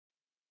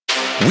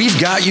we've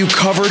got you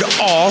covered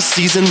all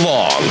season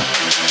long.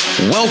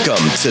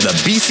 Welcome to the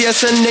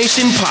BCSN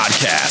Nation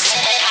podcast.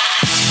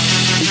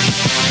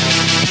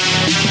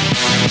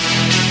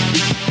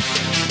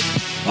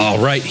 All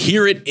right,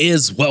 here it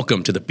is.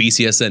 Welcome to the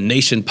BCSN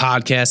Nation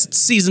podcast,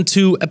 season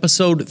 2,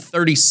 episode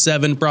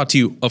 37, brought to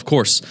you, of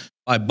course,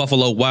 by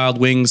Buffalo Wild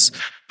Wings,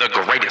 the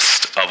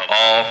greatest of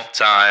all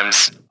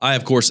times. I,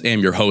 of course,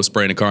 am your host,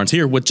 Brandon Carnes,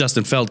 here with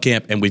Justin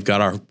Feldkamp, and we've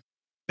got our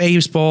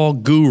baseball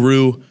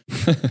guru,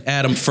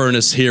 Adam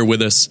Furness, here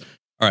with us.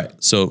 All right,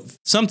 so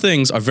some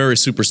things are very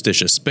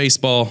superstitious.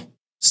 Baseball,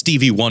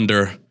 Stevie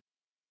Wonder.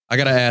 I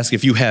got to ask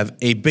if you have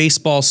a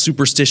baseball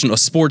superstition, a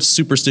sports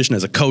superstition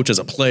as a coach, as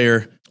a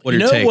player. What are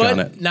your take on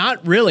it?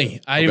 Not really.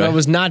 I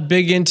was not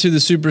big into the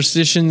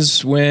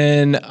superstitions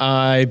when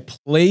I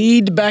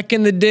played back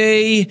in the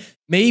day.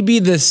 Maybe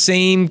the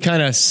same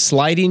kind of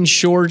sliding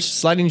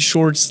shorts, like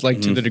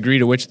to the degree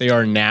to which they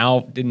are now,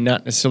 did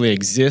not necessarily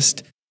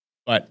exist.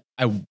 But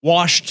I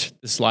washed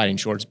the sliding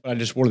shorts, but I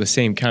just wore the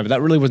same kind. But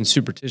that really wasn't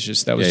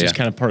superstitious. That was just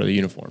kind of part of the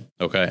uniform.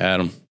 Okay,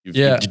 Adam.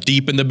 You're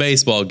deep in the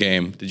baseball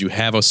game. Did you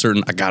have a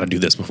certain, I got to do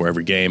this before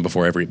every game,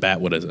 before every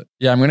bat? What is it?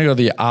 Yeah, I'm going to go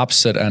the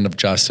opposite end of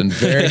Justin.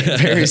 Very,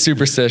 very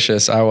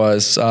superstitious. I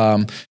was,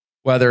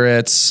 whether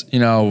it's,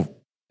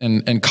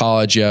 in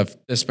college, you have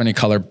this many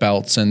colored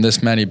belts and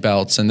this many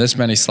belts and this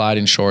many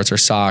sliding shorts or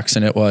socks.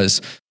 And it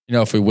was,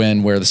 if we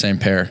win, wear the same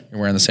pair. You're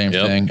wearing the same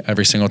thing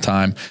every single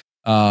time.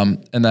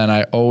 And then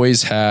I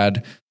always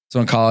had, so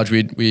in college,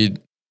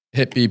 we'd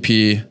hit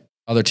BP,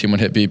 other team would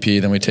hit BP,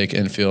 then we'd take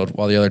infield.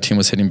 While the other team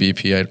was hitting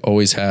BP, I'd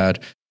always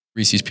had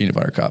Reese's Peanut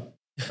Butter Cup.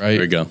 Right?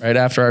 There you go. Right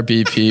after our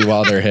BP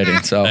while they're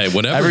hitting. So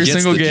every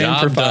single game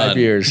for 5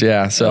 years.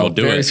 Yeah. So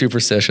very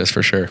superstitious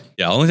for sure.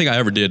 Yeah. The only thing I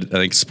ever did, I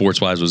think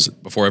sports wise, was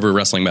before every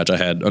wrestling match, I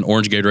had an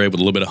orange Gatorade with a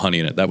little bit of honey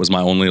in it. That was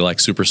my only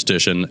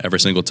superstition every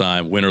single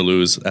time. Win or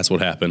lose, that's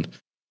what happened.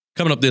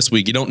 Coming up this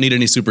week, you don't need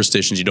any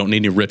superstitions. You don't need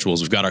any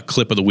rituals. We've got our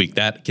clip of the week.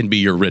 That can be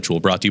your ritual,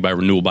 brought to you by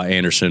Renewal by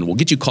Anderson. We'll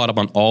get you caught up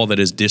on all that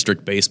is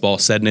district baseball,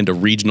 setting into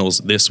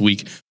regionals this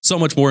week. So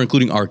much more,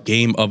 including our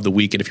game of the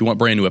week. And if you want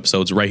brand new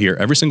episodes, right here,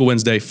 every single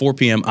Wednesday, 4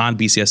 p.m. on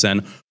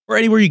BCSN, or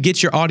anywhere you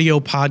get your audio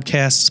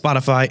podcasts,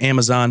 Spotify,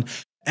 Amazon,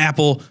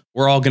 Apple,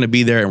 we're all going to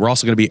be there. And we're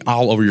also going to be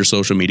all over your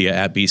social media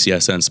at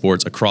BCSN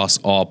Sports across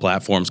all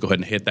platforms. Go ahead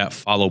and hit that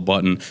follow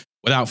button.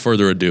 Without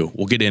further ado,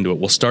 we'll get into it.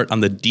 We'll start on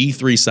the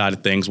D3 side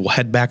of things. We'll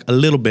head back a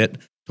little bit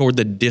toward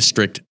the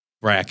district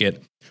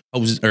bracket.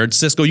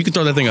 Cisco, you can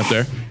throw that thing up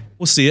there.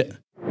 We'll see it.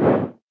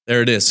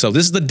 There it is. So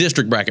this is the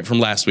district bracket from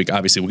last week,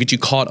 obviously. We'll get you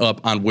caught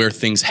up on where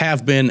things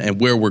have been and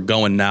where we're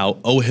going now.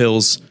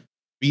 O'Hills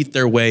beat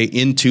their way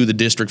into the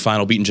district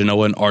final, beating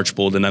Genoa and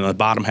Archbold. And then on the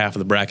bottom half of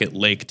the bracket,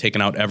 Lake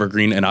taking out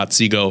Evergreen and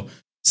𝗦𝗍𝗄,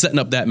 setting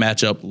up that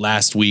matchup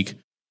last week.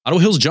 Otto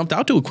Hills jumped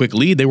out to a quick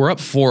lead. They were up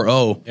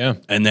 4-0. Yeah.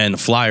 And then the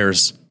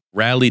Flyers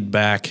rallied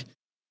back,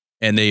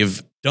 and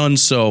they've done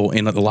so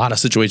in a lot of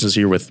situations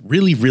here with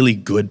really, really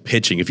good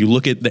pitching. If you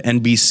look at the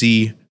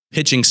NBC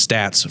pitching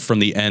stats from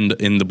the end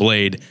in the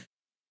Blade,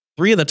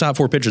 3 of the top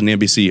 4 pitchers in the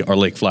NBC are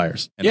Lake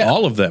Flyers, and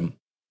all of them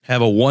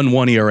have a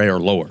 1.1 ERA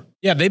or lower.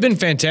 Yeah, they've been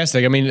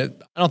fantastic. I mean,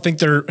 I don't think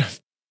they're,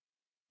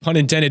 pun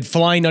intended,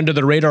 flying under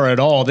the radar at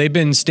all. They've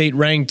been state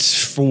ranked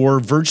for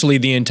virtually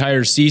the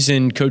entire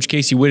season. Coach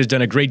Casey Witt has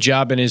done a great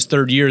job in his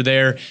 3rd year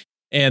there.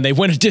 And they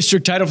win a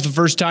district title for the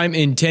first time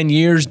in 10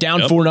 years. Down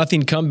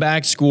 4-0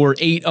 comeback, score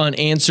 8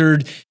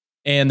 unanswered.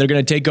 And they're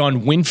going to take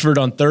on Winford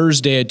on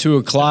Thursday at 2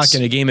 o'clock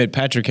in a game at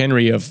Patrick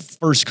Henry, a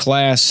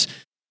first-class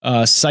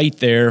site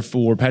there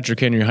for Patrick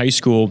Henry High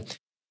School.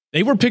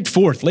 They were picked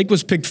 4th. Lake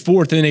was picked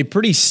 4th in a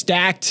pretty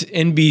stacked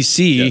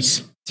NBC.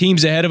 Yes.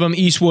 Teams ahead of them,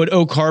 Eastwood,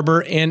 Oak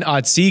Harbor, and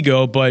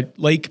𝗦𝗍𝗄, but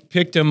Lake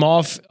picked them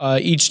off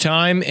each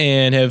time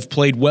and have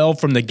played well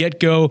from the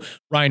get-go.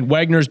 Ryan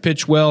Wagner's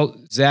pitched well.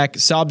 Zach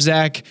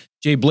Sobzak,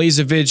 Jay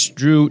Blazevich,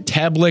 Drew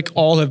Tablick,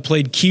 all have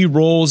played key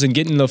roles in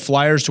getting the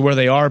Flyers to where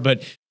they are.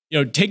 But,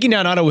 taking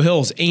down Otto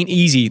Hills ain't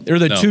easy. They're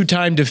the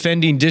 2-time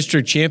defending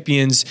district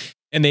champions,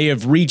 and they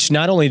have reached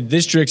not only the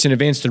districts and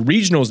advanced to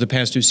regionals the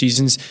past 2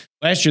 seasons.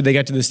 Last year, they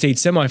got to the state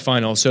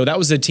semifinal. So that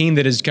was a team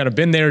that has kind of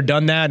been there,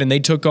 done that, and they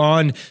took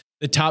on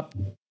the top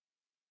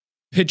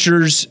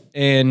pitchers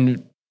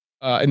and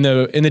in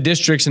the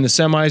districts and the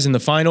semis and the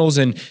finals.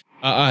 And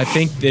I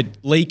think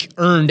that Lake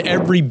earned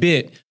every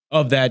bit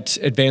of that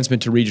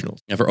advancement to regionals.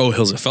 Yeah, for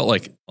O'Hills, it felt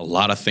like a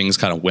lot of things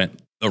kind of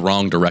went the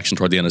wrong direction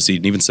toward the end of the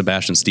season. Even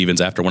Sebastian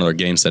Stevens, after one of their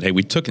games, said, hey,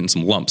 we took in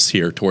some lumps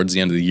here towards the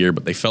end of the year,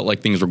 but they felt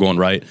like things were going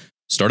right.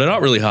 Started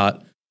out really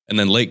hot, and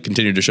then Lake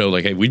continued to show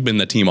hey, we've been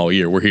the team all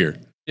year. We're here.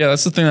 Yeah,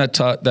 that's the thing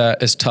that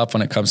is tough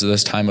when it comes to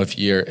this time of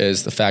year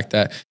is the fact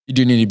that you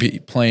do need to be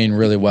playing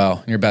really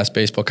well in your best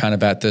baseball kind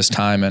of at this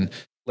time. And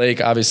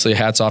Lake, obviously,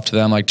 hats off to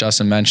them. Like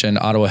Justin mentioned,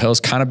 Ottawa Hills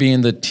kind of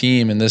being the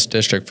team in this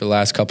district for the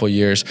last couple of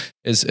years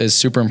is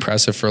super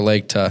impressive for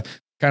Lake to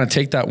kind of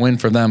take that win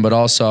for them, but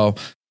also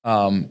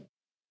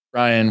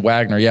Ryan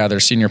Wagner, their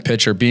senior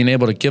pitcher, being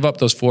able to give up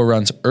those 4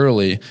 runs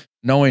early,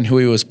 knowing who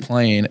he was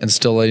playing and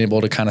still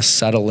able to kind of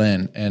settle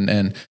in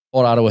and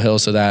hold Ottawa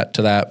Hills to that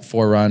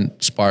 4-run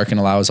spark and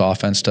allow his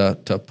offense to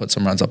put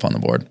some runs up on the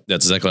board.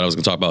 That's exactly what I was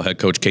going to talk about. Head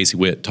coach Casey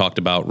Witt talked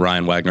about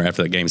Ryan Wagner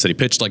after that game. He said he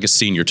pitched like a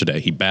senior today.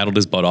 He battled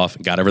his butt off,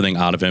 got everything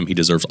out of him. He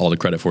deserves all the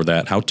credit for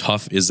that. How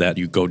tough is that?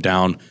 You go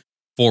down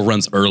 4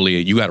 runs early.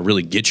 You got to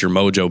really get your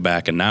mojo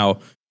back. And now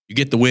you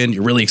get the win.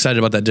 You're really excited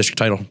about that district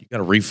title. You got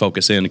to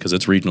refocus in because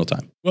it's regional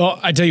time. Well,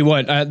 I tell you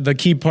what, the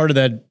key part of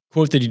that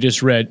quote that you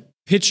just read,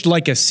 pitched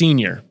like a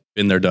senior.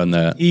 Been there, done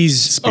that.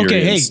 He's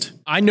okay. Hey,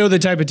 I know the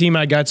type of team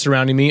I got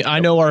surrounding me. I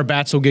know our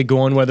bats will get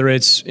going, whether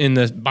it's in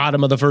the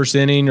bottom of the 1st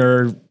inning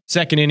or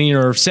 2nd inning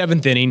or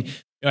 7th inning.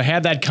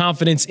 Have that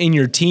confidence in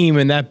your team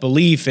and that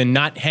belief and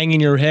not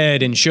hanging your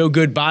head and show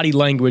good body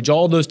language,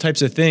 all those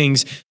types of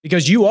things,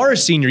 because you are a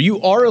senior.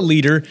 You are a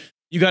leader.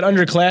 You got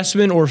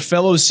underclassmen or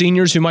fellow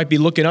seniors who might be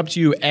looking up to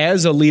you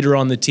as a leader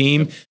on the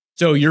team.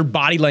 So your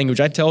body language,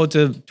 I tell it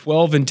to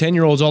 12 and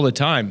 10-year-olds all the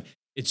time.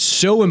 It's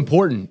so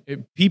important.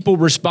 People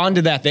respond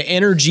to that. The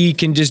energy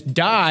can just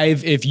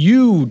dive if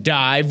you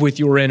dive with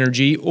your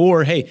energy,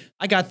 or, hey,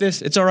 I got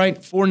this. It's all right.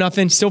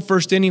 4-0, still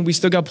 1st inning. We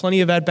still got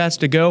plenty of at-bats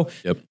to go.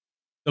 Yep.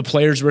 The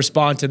players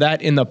respond to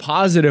that in the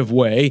positive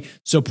way,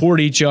 support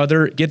each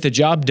other, get the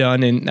job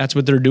done, and that's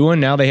what they're doing.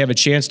 Now they have a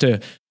chance to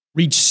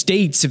reach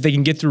states if they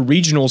can get through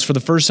regionals for the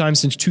first time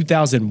since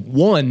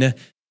 2001.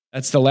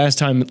 That's the last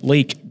time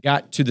Lake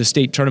got to the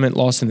state tournament,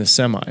 lost in the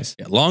semis.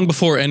 Yeah, long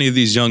before any of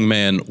these young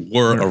men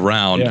were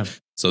around. Yeah.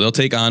 So they'll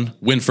take on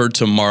Winford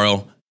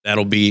tomorrow.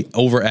 That'll be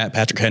over at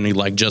Patrick Henry,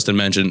 like Justin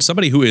mentioned.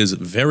 Somebody who is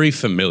very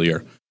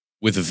familiar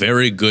with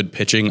very good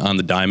pitching on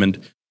the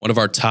diamond. One of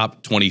our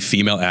top 20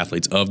 female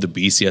athletes of the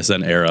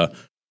BCSN era.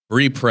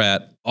 Bree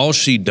Pratt, all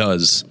she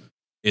does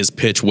is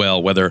pitch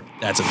well, whether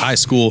that's at high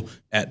school,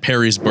 at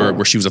Perrysburg,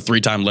 where she was a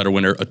 3-time letter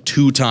winner, a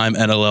 2-time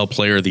NLL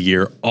Player of the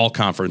Year, all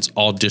conference,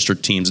 all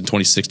district teams in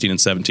 2016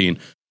 and 17.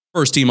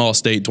 First team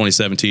All-State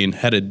 2017,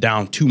 headed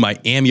down to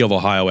Miami of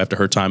Ohio after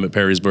her time at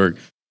Perrysburg.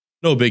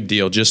 No big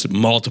deal, just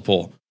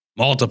multiple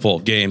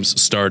games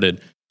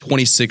started.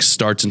 26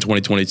 starts in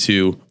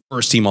 2022,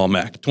 first team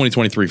All-MAC.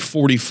 2023,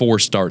 44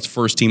 starts,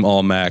 first team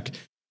All-MAC.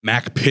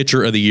 MAC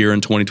Pitcher of the Year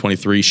in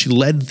 2023. She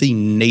led the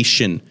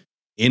nation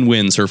in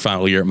wins her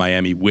final year at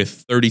Miami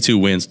with 32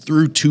 wins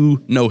through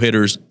 2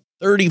 no-hitters,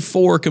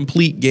 34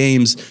 complete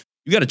games.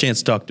 You got a chance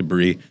to talk to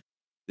Bree.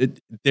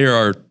 There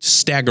are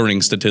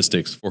staggering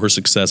statistics for her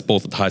success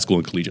both at the high school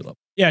and collegiate level.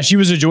 Yeah, she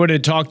was a joy to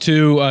talk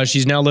to.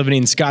 She's now living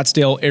in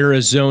Scottsdale,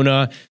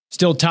 Arizona.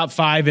 Still top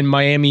 5 in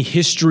Miami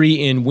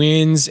history in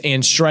wins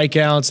and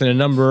strikeouts and a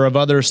number of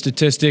other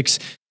statistics.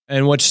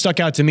 And what stuck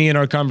out to me in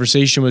our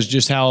conversation was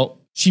just how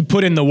she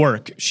put in the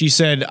work. She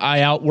said, I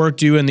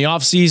outworked you in the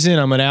offseason.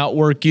 I'm going to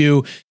outwork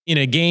you in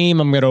a game.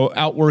 I'm going to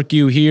outwork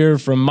you here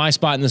from my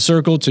spot in the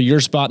circle to your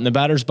spot in the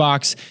batter's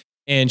box.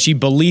 And she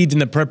believed in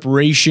the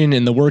preparation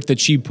and the work that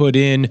she put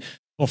in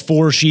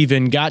before she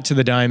even got to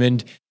the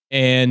diamond.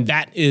 And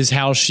that is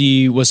how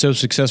she was so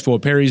successful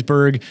at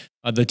Perrysburg.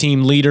 The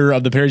team leader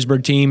of the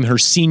Perrysburg team, her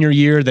senior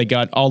year, they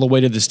got all the way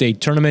to the state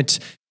tournament.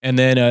 And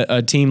then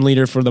a team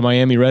leader for the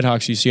Miami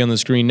Redhawks, you see on the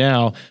screen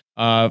now,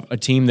 a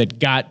team that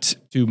got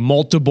to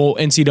multiple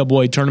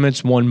NCAA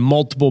tournaments, won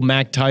multiple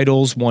MAC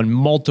titles, won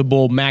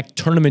multiple MAC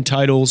tournament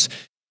titles.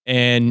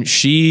 And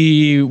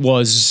she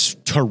was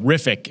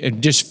terrific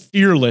and just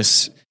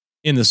fearless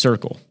in the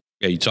circle.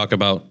 Yeah, you talk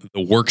about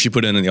the work she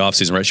put in the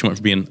offseason, right? She went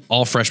from being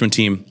all freshman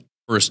team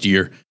first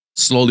year,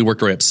 slowly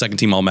worked her way up, 2nd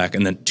team All-MAC,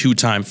 and then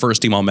 2-time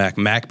first team All-MAC,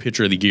 MAC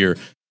Pitcher of the Year.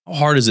 How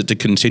hard is it to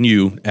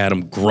continue,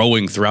 Adam,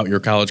 growing throughout your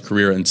college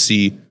career and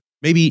see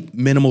maybe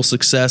minimal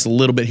success, a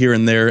little bit here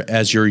and there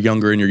as you're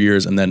younger in your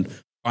years, and then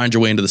find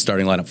your way into the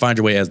starting lineup, find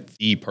your way as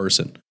the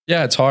person?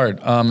 Yeah, it's hard,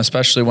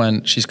 especially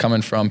when she's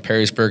coming from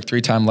Perrysburg,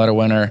 3-time letter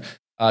winner,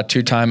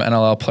 2-time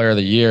NLL Player of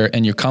the Year,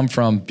 and you come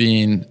from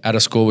being at a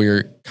school where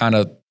you're kind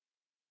of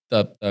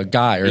the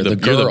guy or the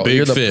girl,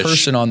 you're the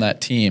person on that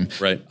team,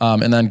 right?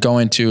 And then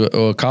going to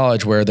a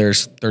college where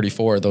there's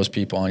 34 of those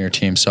people on your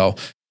team. So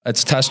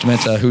it's a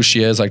testament to who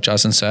she is, like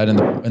Justin said,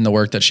 and the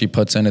work that she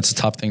puts in. It's a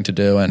tough thing to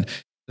do. And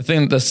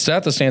the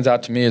stat that stands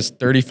out to me is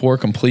 34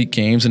 complete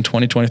games in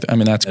 2023. I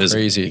mean, that's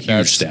crazy.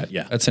 Huge stat.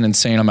 Yeah. That's an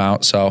insane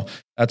amount. So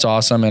that's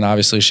awesome. And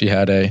obviously she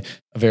had a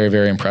very,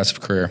 very impressive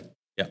career.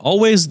 Yeah,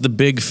 always the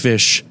big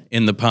fish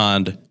in the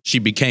pond. She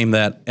became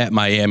that at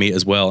Miami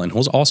as well, and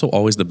was also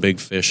always the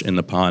big fish in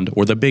the pond,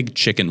 or the big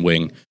chicken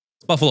wing.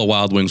 Buffalo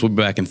Wild Wings. We'll be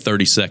back in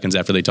 30 seconds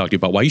after they talk to you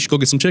about why you should go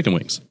get some chicken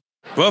wings.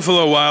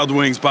 Buffalo Wild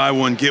Wings, buy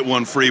one, get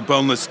one free.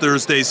 Boneless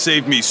Thursdays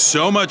saved me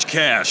so much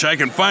cash. I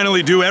can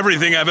finally do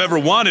everything I've ever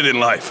wanted in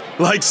life,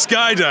 like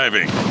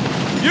skydiving.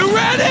 You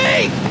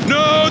ready?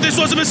 No, this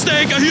was a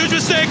mistake, a huge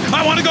mistake.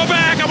 I want to go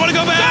back. I want to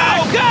go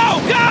back. Go!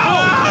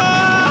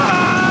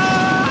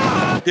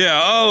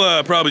 Yeah,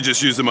 I'll probably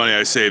just use the money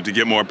I saved to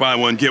get more buy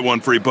one, get one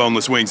free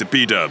boneless wings at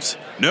B-Dubs.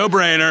 No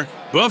brainer.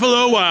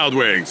 Buffalo Wild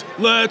Wings.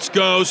 Let's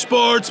go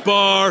sports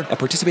bar. At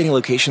participating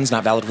locations,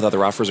 not valid with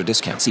other offers or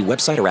discounts. See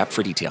website or app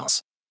for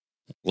details.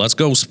 Let's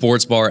go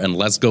sports bar and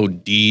let's go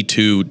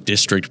D2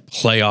 district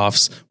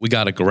playoffs. We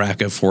got a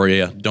bracket for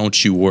you.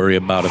 Don't you worry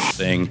about a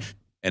thing.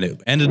 And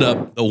it ended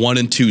up the 1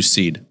 and 2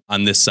 seed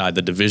on this side,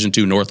 the Division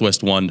II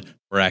Northwest 1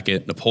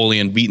 bracket.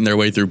 Napoleon beating their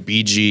way through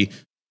BG.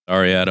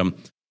 Sorry, Adam.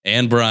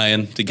 And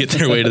Brian to get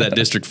their way to that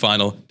district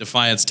final.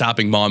 Defiance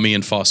topping Maumee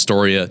and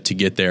Fostoria to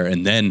get there.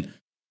 And then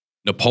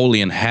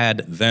Napoleon had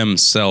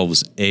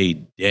themselves a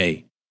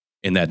day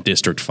in that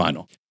district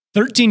final.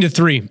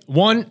 13-3.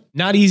 1,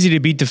 not easy to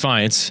beat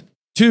Defiance.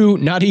 2,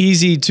 not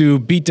easy to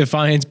beat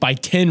Defiance by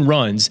 10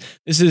 runs.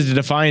 This is the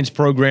Defiance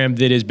program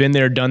that has been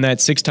there, done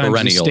that 6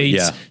 times in states.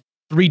 Yeah.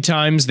 3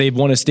 times they've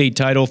won a state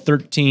title,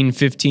 13,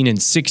 15,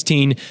 and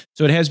 16.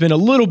 So it has been a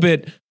little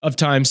bit of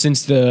time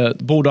since the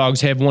Bulldogs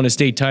have won a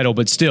state title,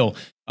 but still,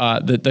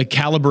 the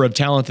caliber of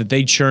talent that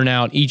they churn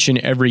out each and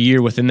every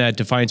year within that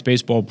Defiance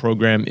baseball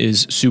program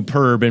is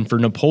superb. And for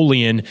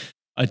Napoleon,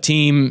 a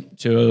team,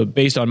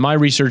 based on my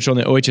research on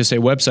the OHSA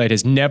website,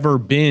 has never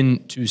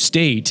been to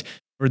state.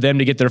 For them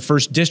to get their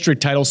first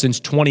district title since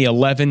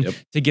 2011,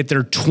 to get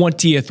their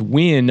 20th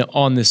win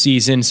on the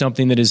season,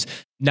 something that is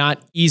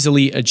not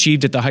easily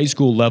achieved at the high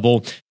school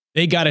level.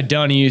 They got it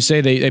done, and you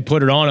say they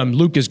put it on them.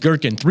 Lucas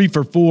Gherkin, 3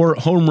 for 4,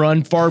 home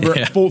run, 5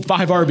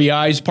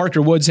 RBIs.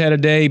 Parker Woods had a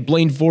day.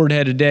 Blaine Ford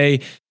had a day.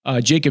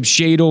 Jacob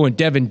Shadle and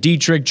Devin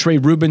Dietrich, Trey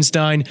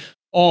Rubenstein,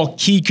 all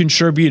key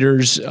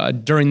contributors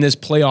during this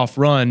playoff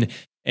run.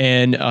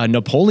 And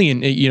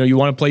Napoleon, you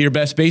want to play your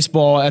best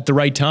baseball at the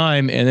right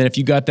time. And then if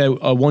you got that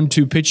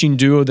 1-2 pitching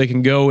duo that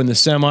can go in the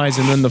semis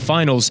and then the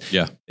finals,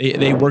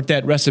 they work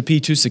that recipe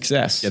to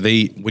success.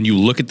 Yeah, when you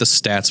look at the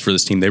stats for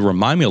this team, they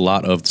remind me a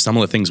lot of some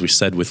of the things we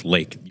said with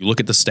Lake. You look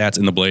at the stats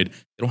in the Blade,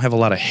 they don't have a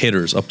lot of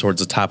hitters up towards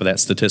the top of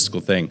that statistical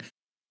thing.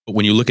 But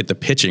when you look at the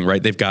pitching,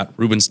 right, they've got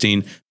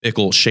Rubenstein,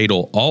 Bickle,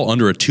 Shadle, all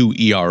under a 2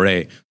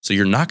 ERA. So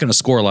you're not going to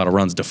score a lot of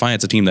runs.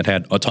 Defiance, a team that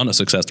had a ton of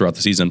success throughout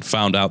the season,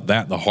 found out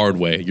that the hard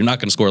way. You're not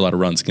going to score a lot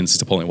of runs against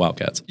the Napoleon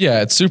Wildcats.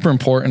 Yeah, it's super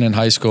important in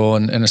high school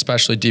and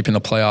especially deep in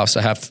the playoffs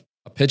to have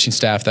a pitching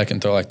staff that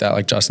can throw like that,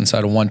 like Justin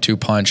said, a 1-2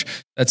 punch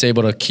that's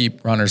able to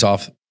keep runners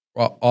off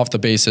the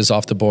bases,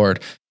 off the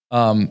board.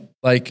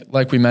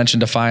 Like we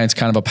mentioned, Defiance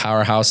kind of a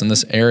powerhouse in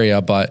this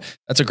area, but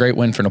that's a great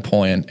win for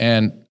Napoleon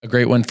and a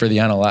great win for the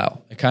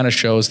NLL. It kind of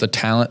shows the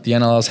talent the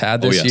NLL's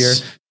had this year.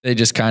 They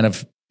just kind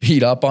of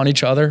beat up on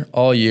each other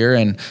all year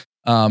and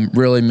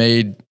really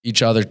made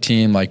each other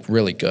team like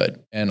really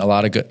good. And a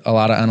lot of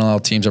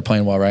NLL teams are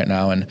playing well right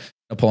now, and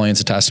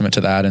Napoleon's a testament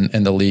to that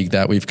and the league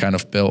that we've kind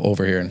of built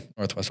over here in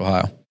Northwest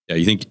Ohio. Yeah,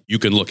 you think you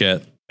can look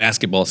at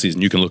basketball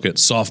season, you can look at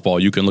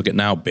softball, you can look at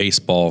now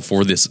baseball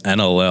for this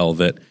NLL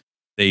that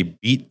they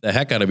beat the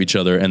heck out of each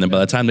other, and then by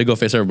the time they go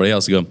face everybody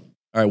else, you go,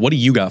 all right, what do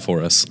you got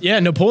for us? Yeah,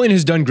 Napoleon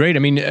has done great. I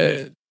mean,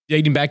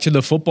 dating back to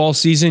the football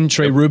season,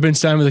 Trey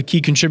Rubenstein was a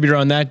key contributor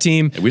on that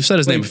team. Yeah, we've said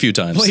his name a few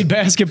times. Played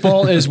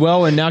basketball as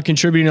well, and now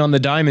contributing on the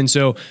diamond.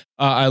 So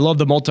I love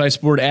the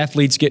multi-sport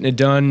athletes getting it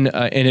done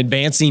and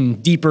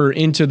advancing deeper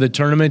into the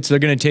tournaments. They're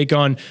going to take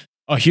on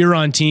a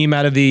Huron team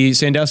out of the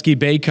Sandusky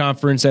Bay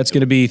Conference. That's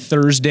going to be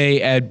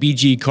Thursday at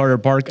BG Carter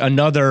Park.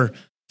 Another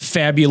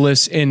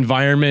fabulous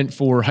environment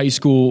for high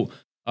school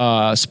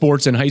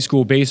sports and high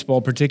school baseball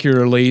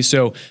particularly.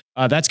 So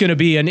that's going to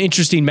be an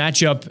interesting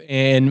matchup,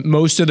 and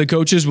most of the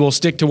coaches will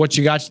stick to what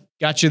you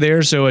got you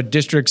there. So a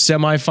district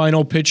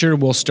semifinal pitcher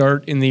will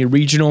start in the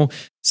regional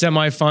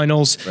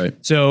semifinals. Right.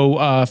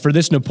 So for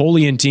this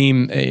Napoleon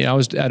team, I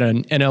was at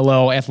an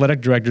NLL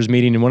athletic directors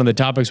meeting, and one of the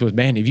topics was,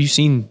 man, have you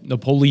seen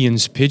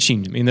Napoleon's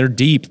pitching? I mean, they're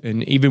deep,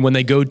 and even when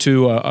they go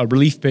to a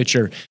relief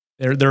pitcher,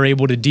 they're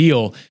able to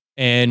deal.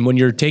 And when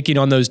you're taking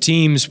on those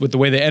teams with the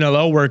way the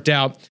NLL worked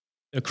out,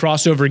 the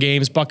crossover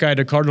games, Buckeye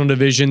to Cardinal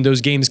Division,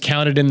 those games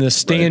counted in the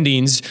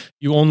standings. Right.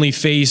 You only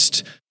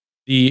faced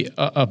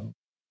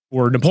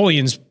or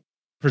Napoleon's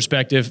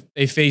perspective,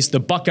 they faced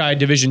the Buckeye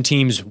Division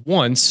teams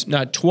once,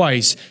 not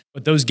twice,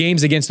 but those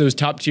games against those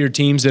top tier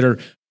teams that are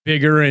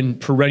bigger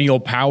and perennial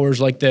powers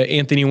like the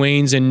Anthony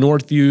Waynes and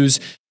Northviews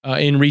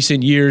in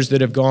recent years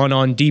that have gone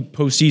on deep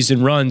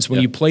postseason runs.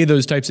 When you play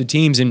those types of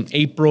teams in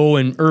April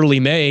and early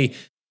May,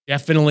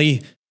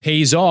 definitely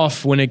pays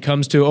off when it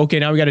comes to, okay,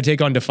 now we got to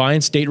take on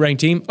Defiance,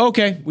 state-ranked team.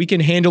 Okay, we can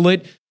handle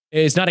it.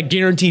 It's not a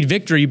guaranteed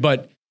victory,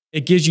 but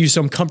it gives you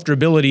some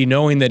comfortability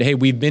knowing that, hey,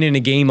 we've been in a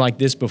game like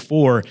this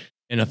before,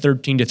 and a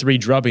 13-3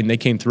 drubbing, they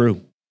came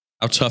through.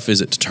 How tough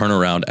is it to turn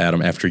around,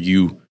 Adam, after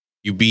you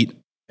beat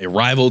a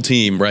rival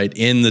team, right,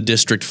 in the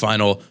district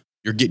final?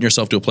 You're getting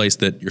yourself to a place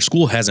that your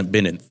school hasn't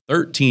been in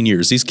 13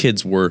 years. These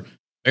kids were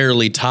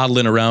barely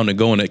toddling around and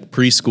going to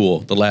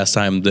preschool the last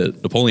time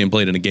that Napoleon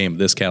played in a game of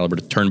this caliber,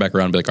 to turn back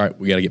around and be like, all right,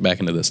 we got to get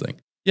back into this thing.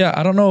 Yeah,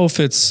 I don't know if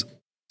it's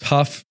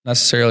tough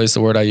necessarily is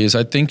the word I use.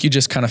 I think you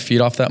just kind of feed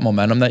off that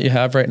momentum that you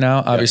have right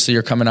now. Obviously,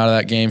 you're coming out of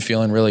that game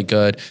feeling really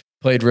good,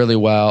 played really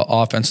well.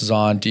 Offense was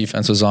on,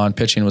 defense was on,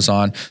 pitching was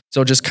on.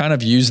 So just kind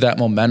of use that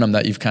momentum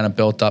that you've kind of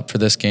built up for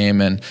this game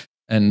and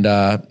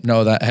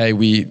know that, hey,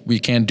 we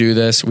can do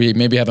this. We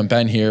maybe haven't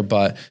been here,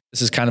 but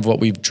this is kind of what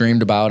we've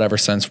dreamed about ever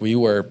since we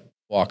were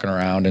walking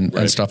around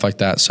and stuff like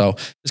that. So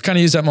just kind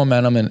of use that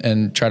momentum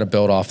and try to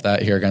build off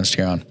that here against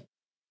Huron.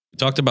 We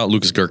talked about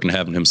Lucas Gherkin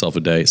having himself a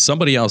day.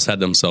 Somebody else had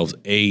themselves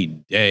a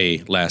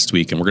day last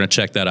week, and we're going to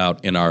check that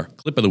out in our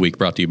clip of the week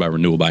brought to you by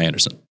Renewal by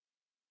Anderson.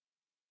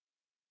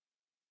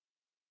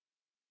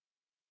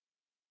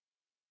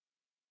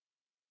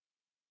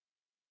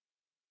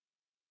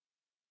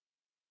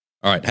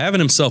 All right, having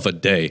himself a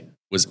day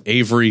was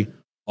Avery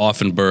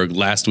Offenberg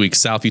last week.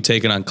 Southview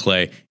taking on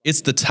Clay.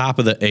 It's the top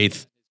of the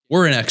 8th.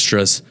 We're in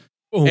extras.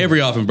 Ooh. Avery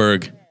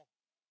Offenberg,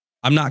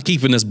 I'm not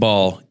keeping this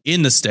ball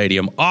in the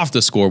stadium, off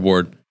the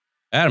scoreboard.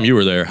 Adam, you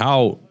were there.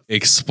 How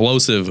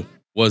explosive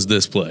was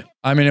this play?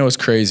 I mean, it was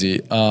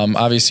crazy.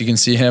 Obviously, you can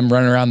see him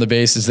running around the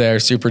bases there,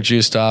 super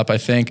juiced up. I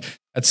think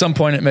at some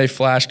point it may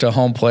flash to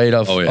home plate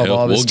of all his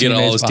teammates. We'll get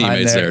all his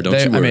teammates there. Don't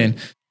you worry. I mean,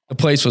 the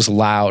place was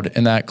loud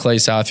in that Clay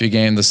Southview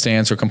game. The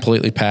stands were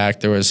completely packed.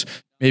 There was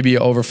maybe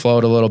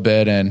overflowed a little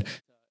bit. And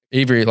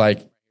Avery,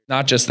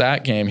 not just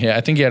that game.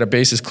 I think he had a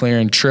bases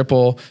clearing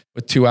triple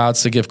with 2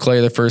 outs to give Clay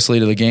the first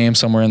lead of the game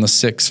somewhere in the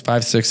 5th,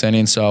 6th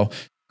inning. So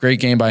great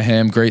game by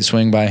him, great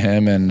swing by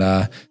him, and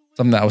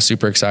something that was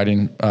super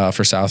exciting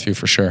for Southview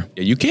for sure.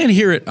 Yeah, you can't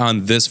hear it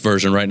on this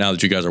version right now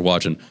that you guys are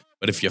watching,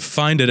 but if you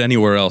find it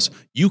anywhere else,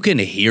 you can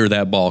hear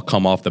that ball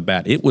come off the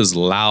bat. It was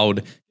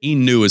loud. He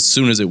knew as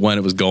soon as it went,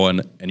 it was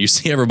going, and you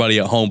see everybody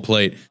at home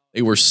plate.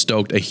 They were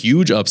stoked. A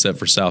huge upset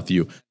for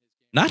Southview.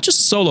 Not just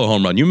a solo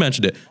home run. You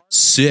mentioned it.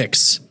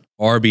 6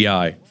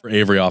 RBI for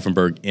Avery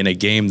Offenberg in a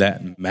game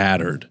that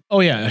mattered.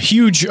 Oh, yeah. A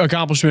huge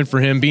accomplishment for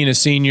him being a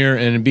senior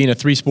and being a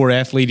 3-sport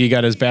athlete. He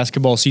got his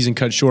basketball season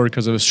cut short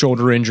because of a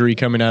shoulder injury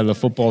coming out of the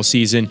football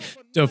season.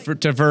 So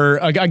for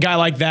a guy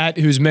like that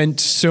who's meant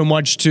so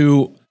much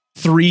to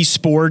 3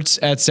 sports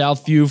at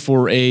Southview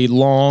for a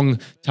long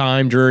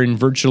time during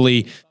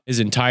virtually his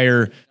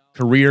entire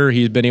career,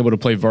 he's been able to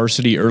play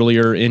varsity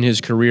earlier in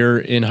his career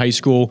in high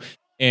school.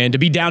 And to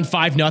be down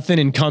 5-0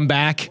 and come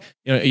back,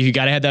 you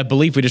got to have that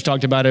belief. We just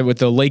talked about it with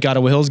the Lake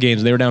Ottawa Hills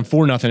games. They were down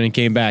 4-0 and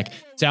came back.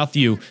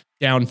 Southview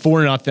down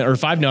 4-0 or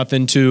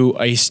 5-0 to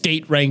a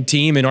state-ranked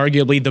team and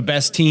arguably the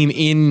best team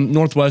in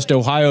Northwest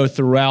Ohio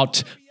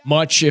throughout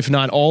much, if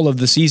not all, of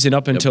the season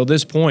up until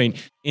this point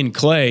in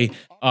Clay.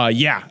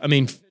 I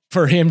mean,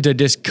 for him to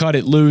just cut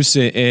it loose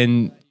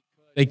and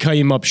they cut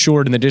him up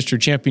short in the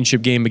district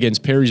championship game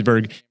against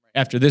Perrysburg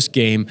after this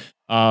game.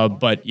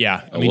 But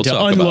yeah, I mean,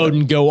 to unload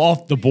and go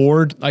off the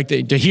board,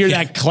 to hear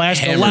that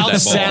clash, the loud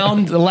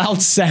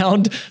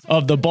sound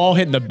of the ball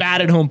hitting the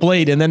bat at home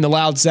plate, and then the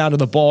loud sound of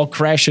the ball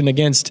crashing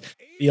against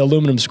the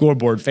aluminum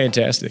scoreboard.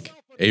 Fantastic.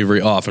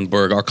 Avery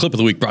Offenberg. Our clip of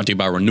the week brought to you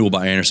by Renewal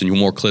by Anderson. You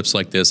want more clips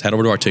like this, head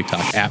over to our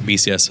TikTok at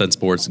BCSN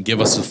Sports. Give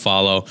us a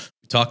follow.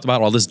 We talked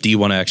about all this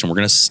D1 action. We're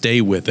going to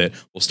stay with it.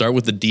 We'll start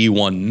with the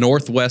D1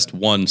 Northwest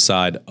 1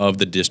 side of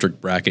the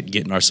district bracket,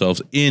 getting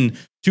ourselves into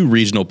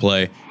regional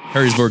play.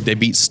 Perrysburg, they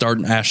beat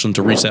Start Ashland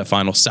to reach that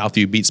final.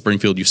 Southview beat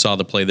Springfield. You saw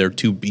the play there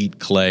to beat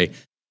Clay.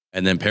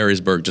 And then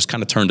Perrysburg just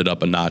kind of turned it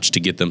up a notch to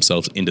get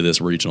themselves into this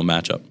regional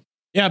matchup.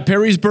 Yeah,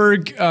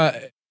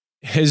 Perrysburg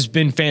has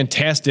been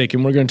fantastic.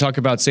 And we're going to talk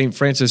about St.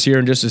 Francis here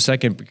in just a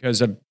second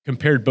because I've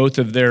compared both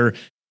of their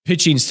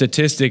pitching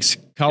statistics.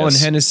 Colin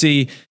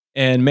Hennessy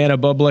and Manna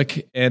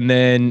Bublik, and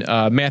then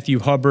Matthew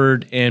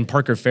Hubbard and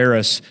Parker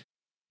Ferris.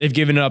 They've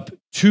given up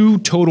 2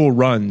 total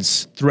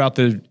runs throughout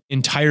the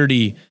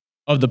entirety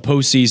of the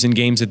postseason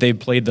games that they've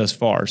played thus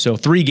far. So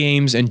 3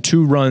 games and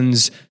 2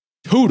 runs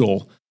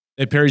total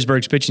that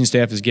Perrysburg's pitching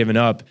staff has given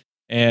up.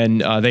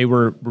 And they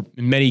were,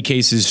 in many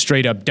cases,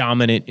 straight up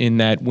dominant in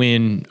that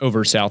win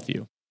over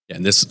Southview. Yeah,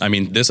 and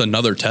this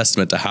another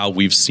testament to how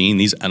we've seen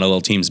these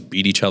NLL teams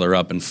beat each other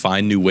up and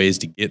find new ways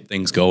to get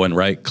things going,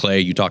 right?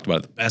 Clay, you talked about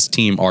it, the best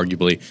team,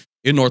 arguably,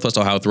 in Northwest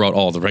Ohio throughout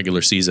all the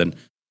regular season.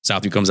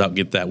 Southview comes out and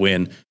get that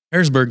win.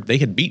 Perrysburg, they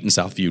had beaten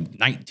Southview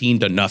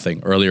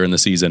 19-0 earlier in the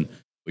season.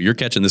 But you're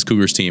catching this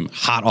Cougars team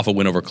hot off a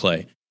win over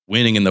Clay,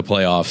 winning in the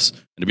playoffs,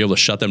 and to be able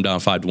to shut them down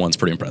 5-1 is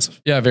pretty impressive.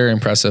 Yeah, very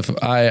impressive.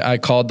 I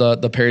called the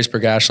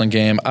Perrysburg-Ashland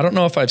game. I don't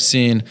know if I've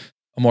seen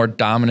a more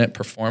dominant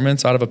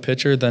performance out of a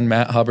pitcher than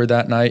Matt Hubbard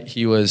that night.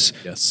 He was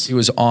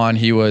on.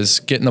 He was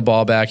getting the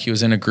ball back. He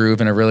was in a groove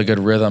and a really good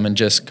rhythm and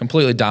just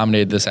completely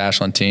dominated this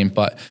Ashland team.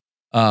 But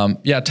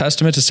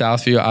testament to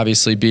Southview.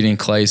 Obviously, beating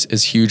Clay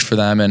is huge for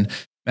them. And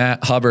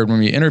Matt Hubbard, when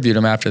we interviewed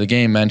him after the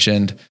game,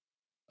 mentioned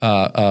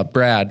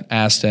Brad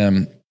asked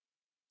him,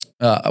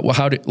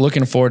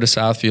 looking forward to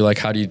Southview,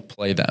 how do you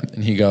play them?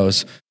 And he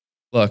goes,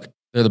 look,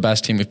 they're the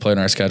best team we've played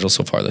on our schedule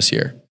so far this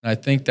year. And I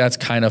think that's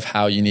kind of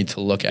how you need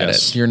to look at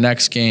it. Your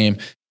next game,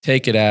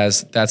 take it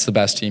as that's the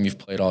best team you've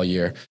played all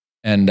year.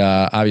 And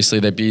obviously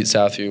they beat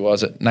Southview,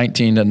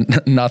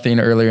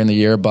 19-0 earlier in the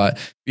year, but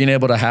being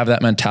able to have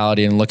that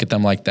mentality and look at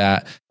them like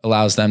that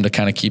allows them to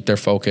kind of keep their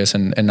focus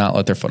and not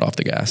let their foot off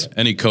the gas.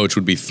 Any coach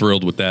would be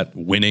thrilled with that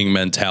winning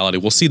mentality.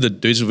 We'll see the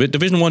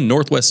Division I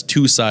Northwest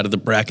 2 side of the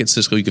bracket.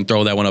 Cisco, you can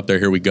throw that one up there.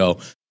 Here we go.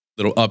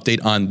 Little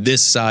update on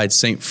this side.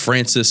 St.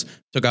 Francis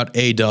took out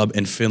A-Dub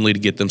and Findlay to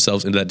get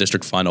themselves into that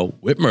district final.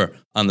 Whitmer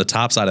on the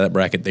top side of that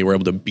bracket, they were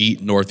able to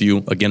beat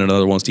Northview. Again,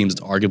 another one of those teams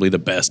that's arguably the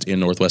best in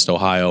Northwest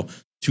Ohio.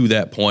 to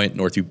that point.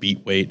 Northview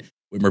beat Waite,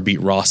 Whitmer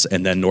beat Ross,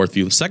 and then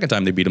Northview. The second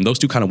time they beat them, those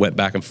two kind of went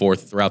back and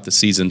forth throughout the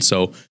season.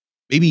 So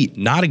maybe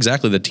not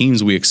exactly the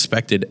teams we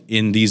expected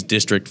in these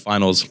district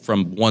finals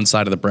from one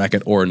side of the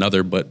bracket or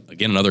another, but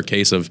again, another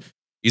case of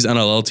these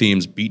NLL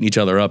teams beating each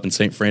other up, and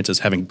St. Francis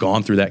having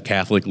gone through that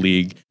Catholic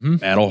League,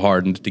 battle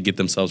hardened to get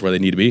themselves where they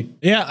need to be.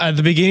 Yeah, at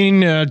the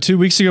beginning, 2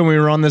 weeks ago when we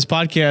were on this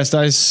podcast,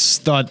 I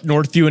thought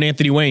Northview and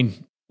Anthony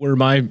Wayne were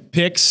my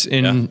picks,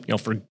 and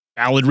for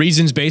valid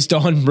reasons based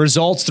on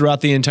results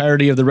throughout the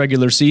entirety of the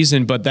regular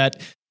season. But that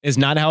is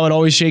not how it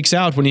always shakes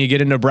out when you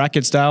get into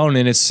bracket style, and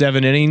it's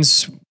 7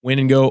 innings, win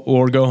and go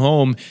or go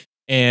home.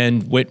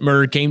 And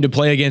Whitmer came to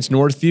play against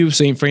Northview.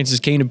 St. Francis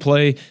came to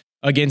play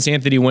against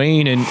Anthony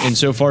Wayne, and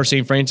so far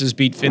St. Francis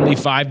beat Findlay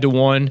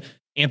 5-1,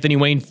 Anthony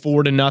Wayne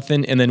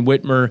 4-0, and then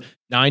Whitmer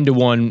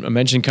 9-1. I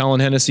mentioned Colin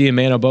Hennessy and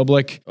Manna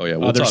Bublik. Oh yeah,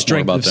 we'll their talk more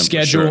strength about of them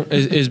schedule for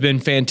sure. has been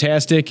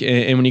fantastic,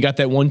 and when you got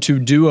that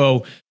 1-2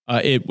 duo,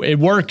 it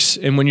works.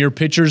 And when your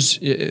pitchers,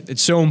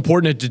 it's so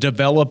important to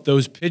develop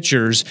those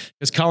pitchers,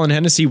 because Colin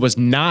Hennessy was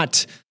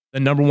not the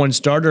 #1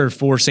 starter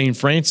for St.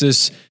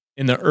 Francis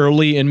in the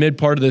early and mid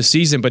part of the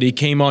season, but he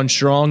came on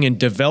strong and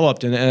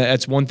developed. And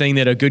that's one thing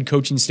that a good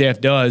coaching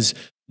staff does,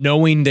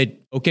 knowing that,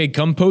 okay,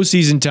 come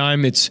postseason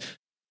time, it's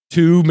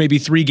 2, maybe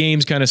 3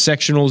 games, kind of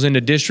sectionals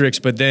into districts.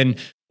 But then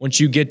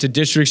once you get to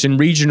districts and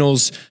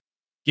regionals,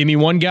 give me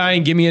one guy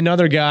and give me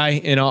another guy,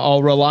 and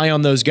I'll rely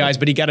on those guys.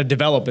 But you got to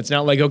develop. It's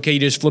not like, okay, you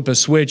just flip a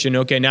switch and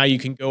okay, now you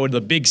can go to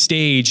the big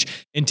stage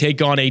and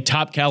take on a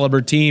top caliber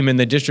team in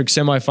the district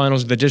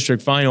semifinals, the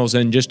district finals,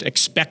 and just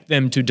expect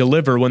them to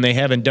deliver when they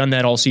haven't done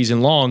that all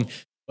season long.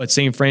 But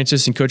St.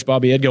 Francis and Coach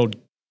Bobby Edgold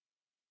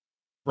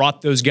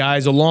brought those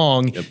guys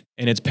along,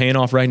 and it's paying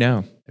off right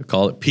now. They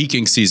call it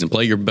peaking season.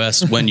 Play your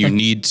best when you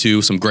need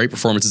to. Some great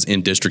performances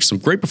in districts, some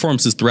great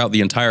performances throughout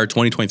the entire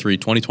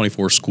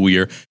 2023-2024 school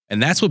year.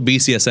 And that's what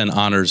BCSN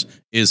Honors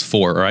is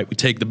for, all right? We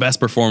take the best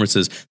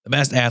performances, the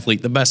best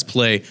athlete, the best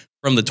play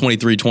from the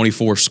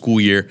 23-24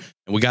 school year.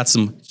 And we got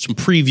some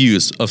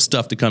previews of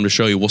stuff to come to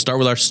show you. We'll start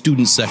with our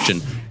student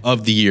section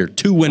of the year.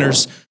 2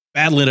 winners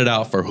battling it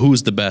out for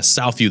who's the best.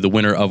 Southview, the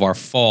winner of our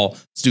fall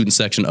student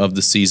section of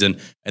the season.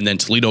 And then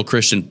Toledo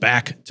Christian,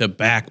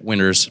 back-to-back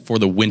winners for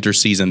the winter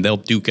season. They'll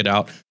duke it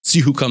out, see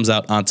who comes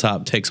out on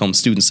top, takes home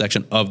student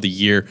section of the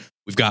year.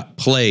 We've got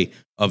play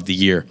of the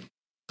year.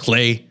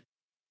 Clay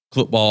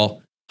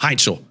football,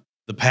 𝗦𝗫𝗀,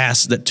 the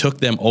pass that took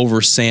them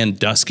over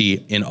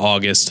Sandusky in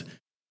August.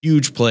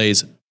 Huge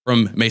plays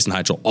from Mason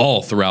𝗦𝗫𝗀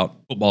all throughout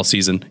football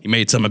season. He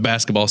made some in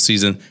basketball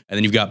season. And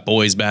then you've got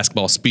boys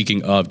basketball.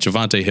 Speaking of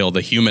Javante Hill,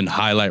 the human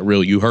highlight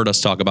reel, you heard us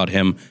talk about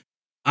him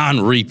on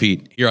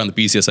repeat here on the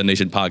BCSN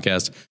Nation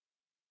podcast.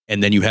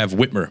 And then you have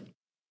Whitmer,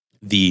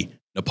 the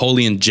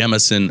Napoleon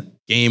Jemison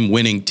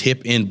game-winning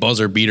tip-in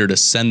buzzer beater to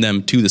send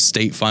them to the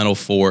state Final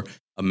Four.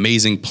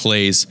 Amazing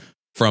plays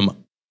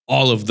from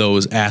all of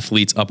those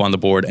athletes up on the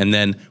board. And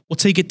then we'll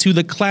take it to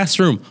the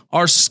classroom.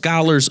 Our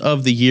scholars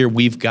of the year,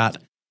 we've got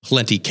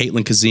plenty.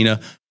 Caitlin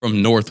Kazina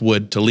from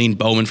Northwood, Talene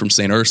Bowman from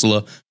St.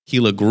 Ursula,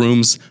 Keela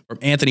Grooms from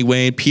Anthony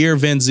Wayne, Pierre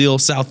Van Zyl,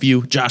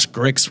 Southview, Josh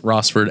Grix,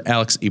 Rossford,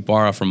 Alex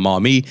Ibarra from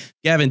Maumee,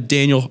 Gavin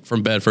Daniel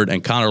from Bedford,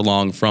 and Connor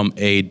Long from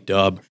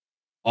A-Dub.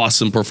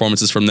 Awesome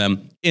performances from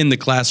them in the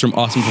classroom.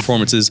 Awesome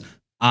performances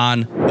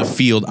on the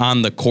field,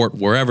 on the court,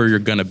 wherever you're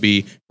going to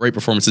be. Great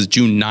performances.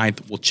 June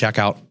 9th, we'll check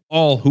out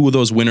who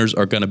those winners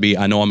are going to be.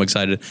 I know I'm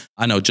excited.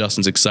 I know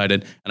Justin's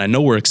excited. And I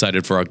know we're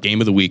excited for our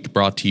Game of the Week,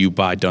 brought to you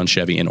by Dunn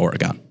Chevy in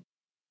Oregon.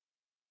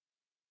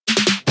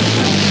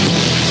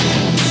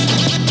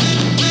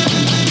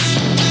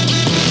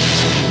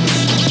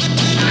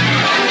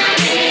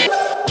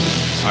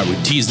 All right,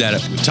 we've teased at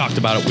it. We've talked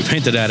about it. We've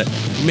hinted at it.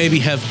 We maybe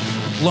have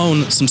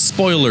blown some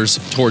spoilers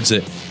towards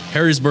it.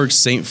 Harrisburg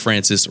St.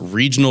 Francis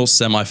regional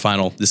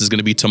semifinal. This is going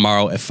to be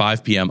tomorrow at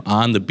 5 p.m.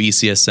 on the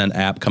BCSN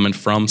app, coming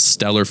from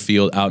Stellar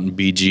Field out in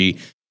BG.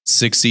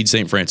 6 seed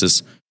St.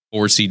 Francis,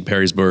 4 seed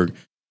Perrysburg,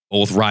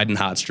 both riding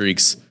hot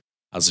streaks.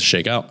 How's it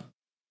shake out?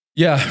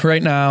 Yeah,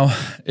 right now,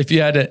 if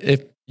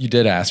you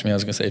did ask me, I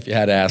was going to say, if you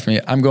had to ask me,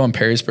 I'm going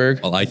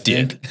Perrysburg. Well, I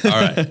did. All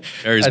right,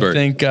 Perrysburg. I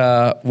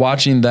think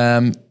watching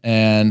them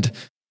and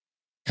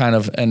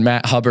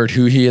Matt Hubbard,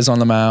 who he is on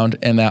the mound,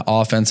 and that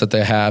offense that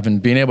they have,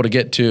 and being able to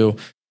get to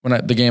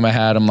the game I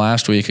had him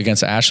last week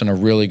against Ashland, a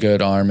really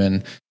good arm,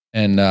 and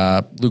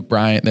Luke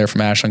Bryant there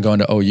from Ashland going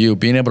to OU,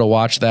 being able to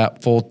watch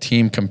that full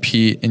team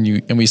compete,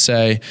 and we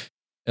say,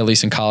 at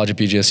least in college at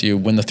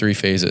BGSU, win the 3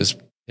 phases: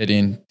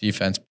 hitting,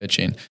 defense,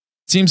 pitching.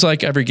 It seems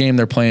like every game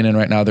they're playing in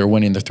right now, they're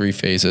winning the 3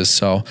 phases.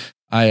 So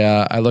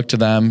I look to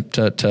them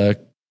to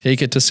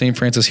take it to St.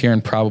 Francis here,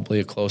 and probably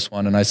a close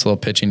one, a nice little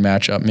pitching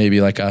matchup, maybe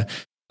like a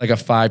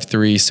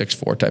 5-3,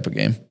 6-4 type of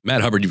game.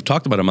 Matt Hubbard, you've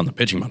talked about him on the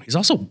pitching mound. He's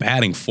also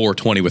batting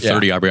 .420 with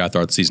 30 RBI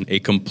throughout the season. A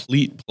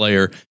complete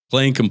player,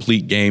 playing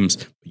complete games.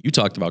 You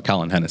talked about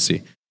Colin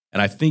Hennessy.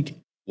 And I think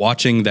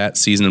watching that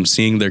season and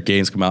seeing their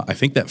games come out, I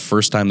think that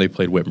first time they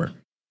played Whitmer,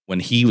 when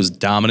he was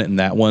dominant in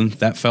that one,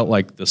 that felt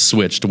like the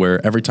switch to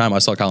where every time I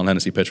saw Colin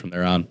Hennessy pitch from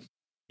there on,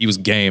 he was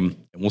game.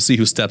 And we'll see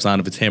who steps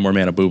on, if it's him or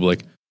Manna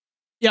Bublik.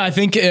 Yeah, I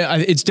think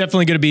it's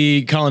definitely going to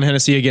be Colin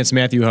Hennessy against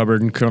Matthew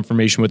Hubbard in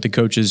confirmation with the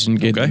coaches and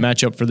get the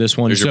matchup for this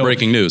one. There's your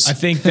breaking news. I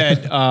think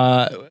that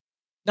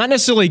not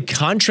necessarily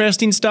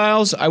contrasting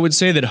styles. I would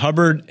say that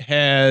Hubbard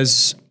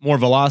has more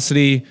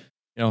velocity,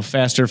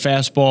 faster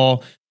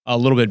fastball, a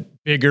little bit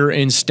bigger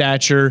in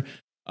stature.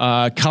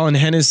 Colin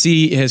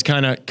Hennessy has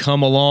kind of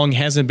come along,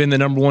 hasn't been the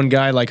number one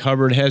guy like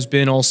Hubbard has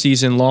been all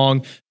season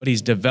long, but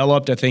he's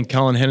developed. I think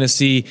Colin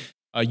Hennessy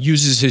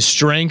uses his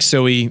strength,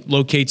 so he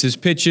locates his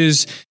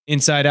pitches,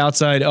 inside,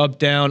 outside, up,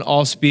 down,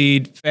 off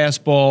speed,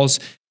 fastballs.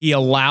 He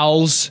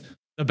allows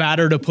the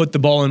batter to put the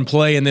ball in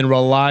play and then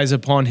relies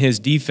upon his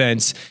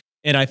defense.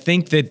 And I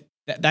think that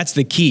that's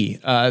the key,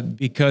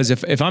 because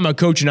if I'm a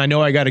coach and I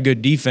know I got a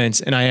good defense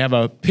and I have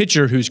a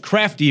pitcher who's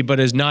crafty but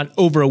is not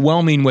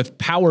overwhelming with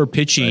power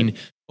pitching,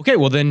 okay,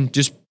 well then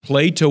just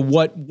play to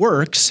what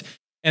works,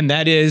 and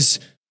that is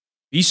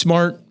be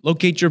smart,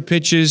 locate your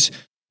pitches,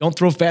 don't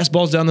throw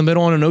fastballs down the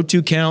middle on an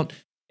 0-2 count,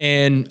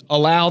 and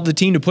allow the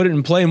team to put it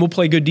in play, and we'll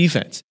play good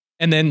defense.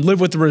 And then live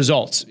with the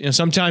results.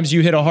 Sometimes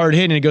you hit a hard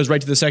hit and it goes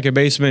right to the second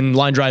baseman,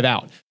 line drive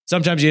out.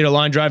 Sometimes you hit a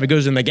line drive, it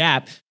goes in the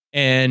gap,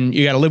 and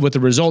you got to live with the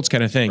results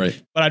kind of thing.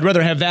 Right. But I'd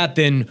rather have that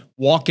than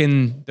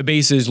walking the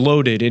bases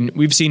loaded. And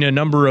we've seen a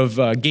number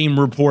of game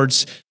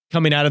reports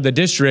coming out of the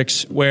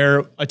districts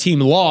where a team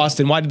lost.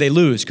 And why did they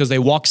lose? Because they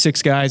walked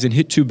 6 guys and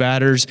hit 2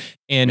 batters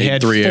and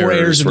had 4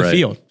 errors in the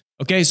field.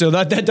 Okay, so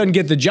that doesn't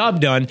get the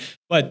job done.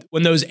 But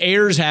when those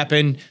errors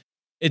happen,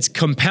 it's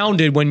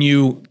compounded when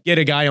you get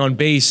a guy on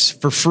base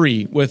for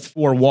free with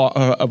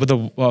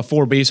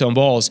 4 base on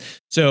balls.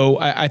 So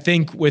I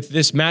think with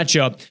this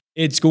matchup,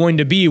 it's going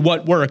to be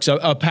what works.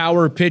 A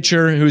power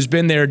pitcher who's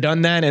been there,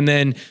 done that, and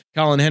then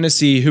Colin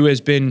Hennessy, who has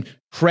been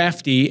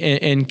crafty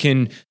and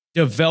can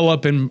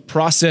develop and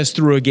process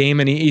through a game,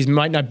 and he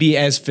might not be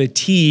as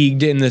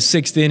fatigued in the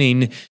 6th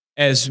inning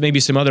as maybe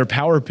some other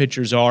power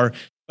pitchers are.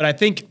 But I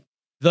think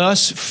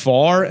thus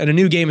far, and a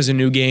new game is a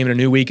new game, and a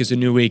new week is a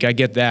new week. I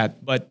get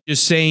that. But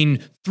just saying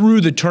through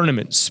the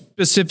tournament,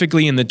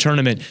 specifically in the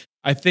tournament,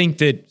 I think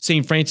that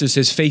St. Francis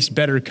has faced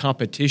better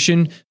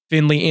competition,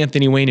 Findlay,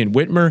 Anthony Wayne, and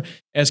Whitmer,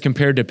 as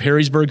compared to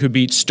Perrysburg, who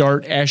beat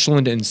Start,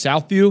 Ashland, and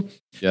Southview.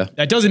 Yeah.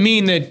 That doesn't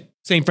mean that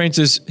St.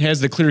 Francis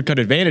has the clear-cut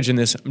advantage in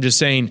this. I'm just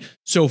saying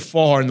so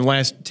far in the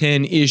last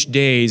 10-ish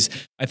days,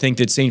 I think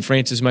that St.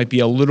 Francis might be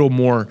a little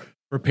more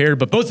prepared.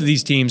 But both of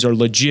these teams are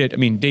legit. I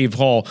mean, Dave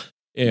Hall,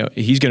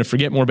 he's going to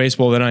forget more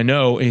baseball than I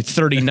know. His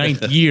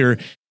 39th year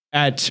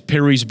at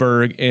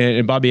Perrysburg,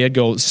 and Bobby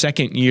Edgell,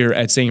 2nd year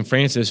at St.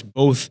 Francis.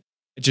 Both,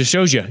 it just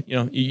shows you,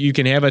 you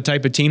can have a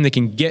type of team that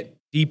can get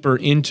deeper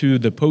into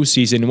the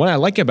postseason. And what I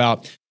like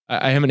about,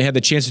 I haven't had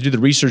the chance to do the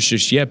research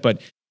just yet,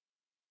 but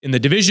in the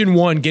Division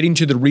I, getting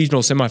to the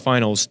regional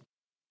semifinals,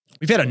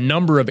 we've had a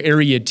number of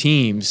area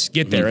teams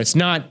get there. It's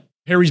not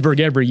Perrysburg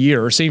every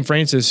year or St.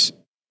 Francis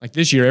like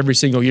this year, every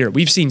single year.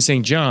 We've seen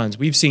St. John's,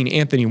 we've seen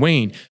Anthony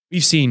Wayne,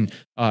 we've seen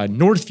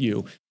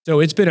Northview. So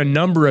it's been a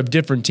number of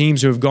different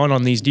teams who have gone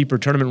on these deeper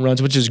tournament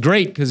runs, which is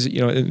great because,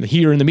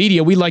 here in the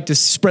media, we like to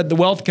spread the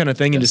wealth kind of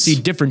thing and to see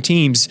different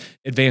teams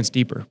advance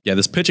deeper. Yeah,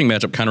 this pitching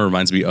matchup kind of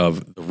reminds me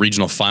of the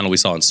regional final we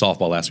saw in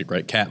softball last week,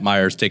 right? Cat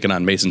Myers taking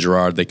on Mason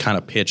Girard. They kind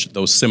of pitched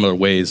those similar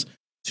ways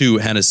to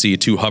Hennessy,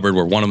 to Hubbard,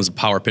 where one of them is a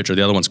power pitcher,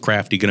 the other one's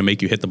crafty, going to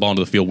make you hit the ball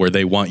into the field where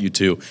they want you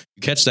to.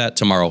 You catch that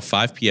tomorrow,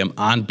 5 p.m.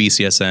 on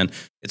BCSN.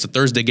 It's a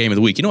Thursday game of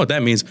the week. You know what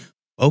that means?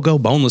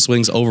 BOGO Boneless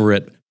Wings over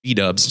at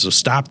B-Dubs. So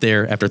stop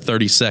there after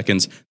 30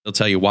 seconds. They'll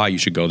tell you why you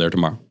should go there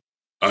tomorrow.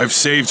 I've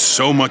saved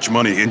so much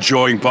money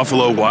enjoying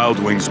Buffalo Wild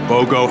Wings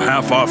BOGO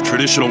half-off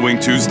traditional wing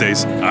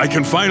Tuesdays. I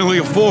can finally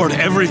afford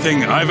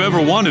everything I've ever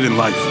wanted in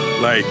life.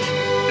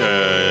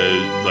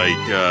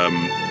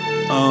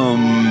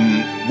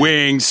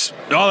 Wings.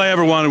 All I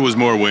ever wanted was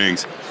more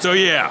wings. So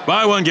yeah,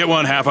 buy one, get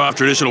one half-off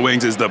traditional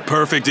wings is the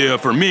perfect deal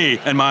for me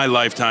and my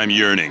lifetime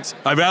yearnings.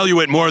 I value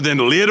it more than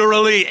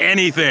literally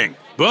anything.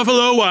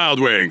 Buffalo Wild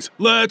Wings.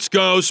 Let's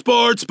go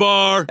sports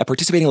bar. At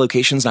participating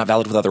locations, not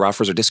valid with other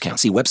offers or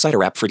discounts. See website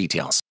or app for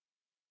details.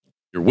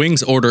 Your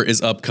wings order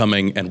is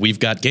upcoming, and we've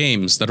got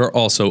games that are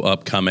also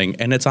upcoming,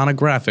 and it's on a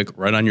graphic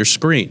right on your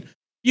screen.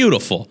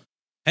 Beautiful.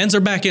 Hens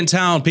are back in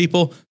town,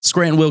 people.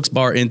 Scranton Wilkes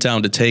Bar in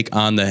town to take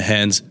on the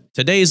Hens.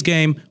 Today's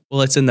game,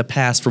 well, it's in the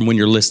past from when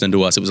you're listening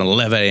to us. It was an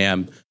 11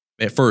 a.m.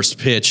 at first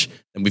pitch.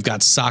 And we've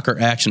got soccer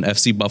action,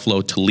 FC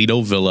Buffalo,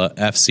 Toledo Villa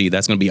FC.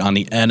 That's going to be on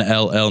the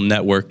NLL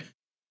network.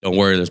 Don't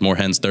worry, there's more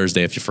Hens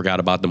Thursday if you forgot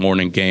about the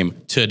morning game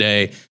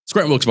today.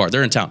 Scranton Wilkes Bar,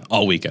 they're in town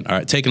all weekend. All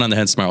right, taking on the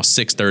Hens tomorrow,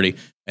 6:30.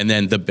 And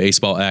then the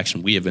baseball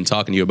action we have been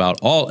talking to you about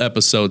all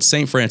episodes.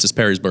 St. Francis,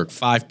 Perrysburg,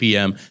 5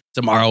 p.m.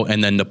 tomorrow.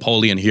 And then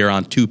Napoleon here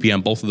on 2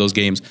 p.m. Both of those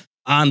games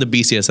on the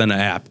BCSN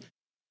app.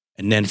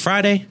 And then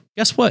Friday,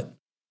 guess what?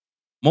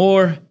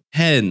 More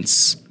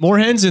Hens. More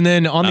Hens, and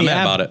then on the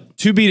app,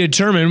 to be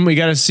determined, we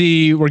got to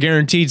see, we're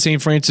guaranteed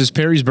St. Francis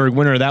Perrysburg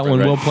winner. That one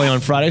will play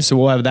on Friday, so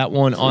we'll have that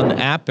one on the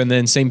app. And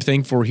then same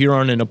thing for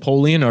Huron and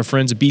Napoleon, our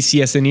friends at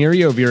BCSN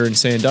area over here in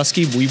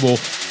Sandusky. We will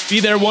be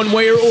there one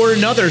way or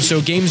another.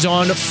 So games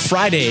on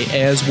Friday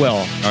as well.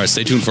 All right,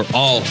 stay tuned for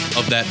all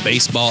of that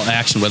baseball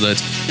action, whether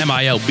it's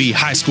MILB,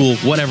 high school,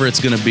 whatever it's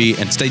going to be.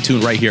 And stay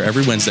tuned right here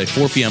every Wednesday,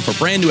 4 p.m. for a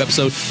brand new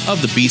episode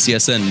of the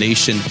BCSN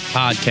Nation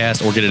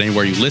podcast, or get it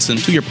anywhere you listen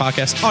to your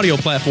podcast audio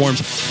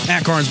platforms.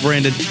 At Carnes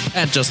Brandon,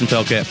 at Justin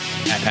Felcat,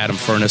 at Adam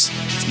Furness.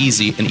 It's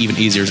easy, and even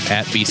easier is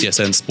at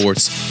BCSN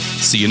Sports.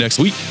 See you next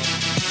week.